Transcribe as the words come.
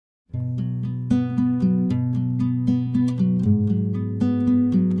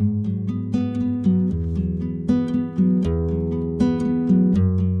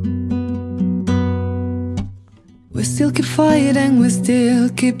fighting, we still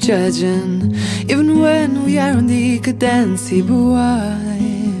keep judging, even when we are on decadency. But why?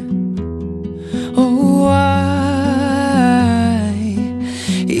 Oh, why?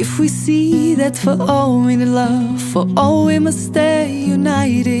 If we see that for all we need love, for all we must stay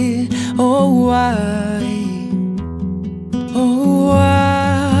united. Oh, why? Oh, why?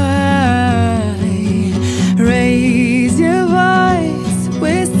 Raise your voice,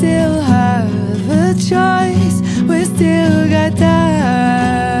 we still have a choice. We still got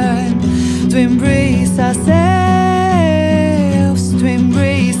time to embrace ourselves, to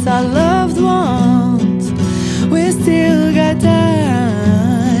embrace our loved ones. We still got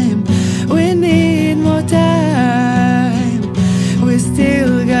time, we need more time. We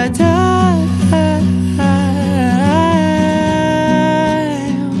still got time.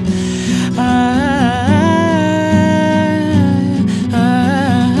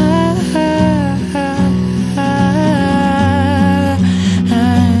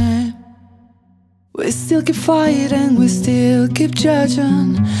 We still keep fighting, we still keep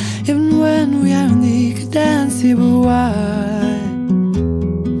judging, even when we are in decadency. But why?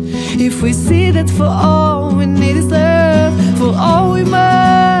 If we see that for all we need is love, for all we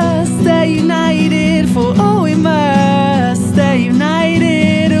must stay united, for all we must stay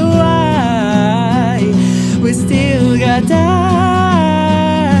united. Why? We still got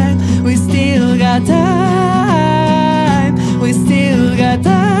time, we still got time, we still got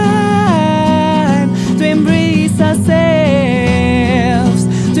time to embrace ourselves,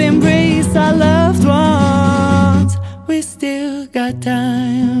 to embrace our loved ones. We still got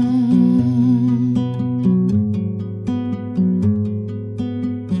time.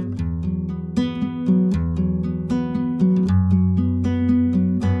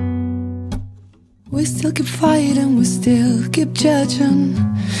 We still keep fighting, we still keep judging,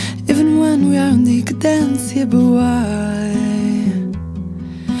 even when we are in decadency. But why?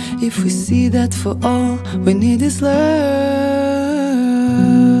 If we see that for all we need is love.